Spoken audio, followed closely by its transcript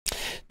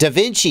Da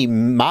Vinci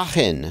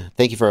Machen,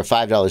 thank you for a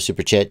 $5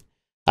 super chat.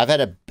 I've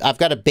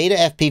got a Beta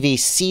FPV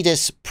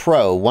Cetus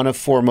Pro. One of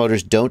 4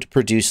 motors don't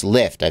produce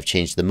lift. I've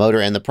changed the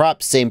motor and the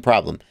prop. Same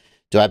problem.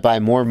 Do I buy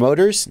more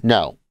motors?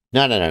 No.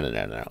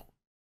 No.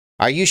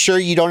 Are you sure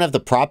you don't have the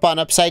prop on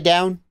upside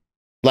down?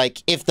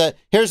 Like,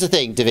 here's the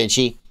thing, Da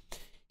Vinci.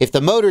 If the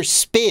motor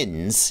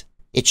spins,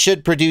 it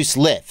should produce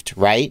lift,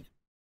 right?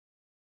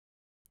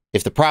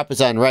 If the prop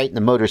is on right and the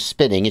motor's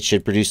spinning, it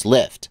should produce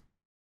lift.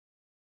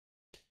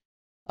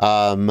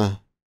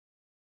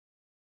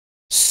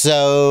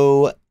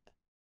 So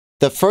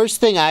the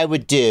first thing I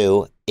would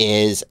do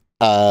is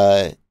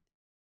leave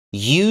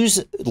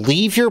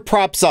your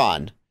props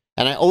on.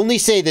 And I only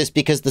say this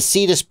because the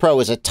Cetus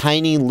Pro is a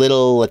tiny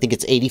little, I think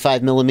it's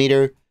 85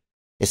 millimeter.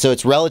 So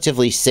it's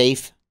relatively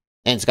safe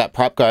and it's got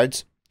prop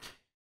guards.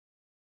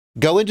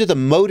 Go into the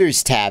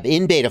Motors tab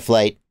in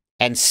Betaflight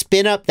and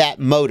spin up that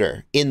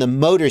motor in the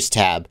Motors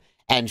tab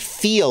and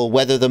feel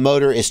whether the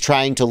motor is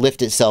trying to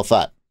lift itself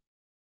up.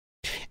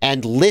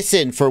 And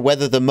listen for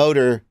whether the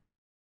motor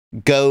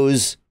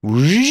goes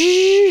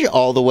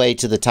all the way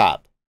to the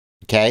top.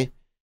 Okay?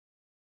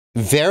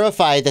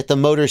 Verify that the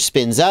motor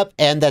spins up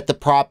and that the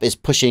prop is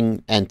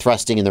pushing and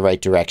thrusting in the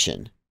right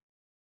direction.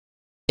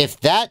 If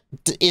that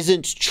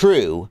isn't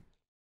true,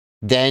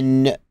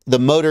 then the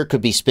motor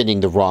could be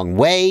spinning the wrong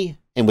way,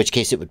 in which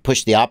case it would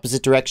push the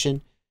opposite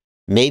direction.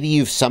 Maybe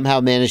you've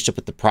somehow managed to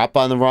put the prop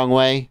on the wrong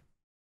way.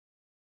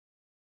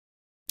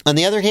 On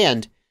the other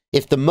hand,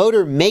 if the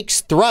motor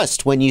makes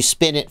thrust when you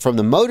spin it from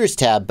the Motors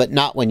tab, but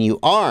not when you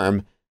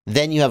arm,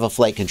 then you have a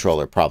flight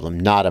controller problem,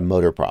 not a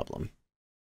motor problem.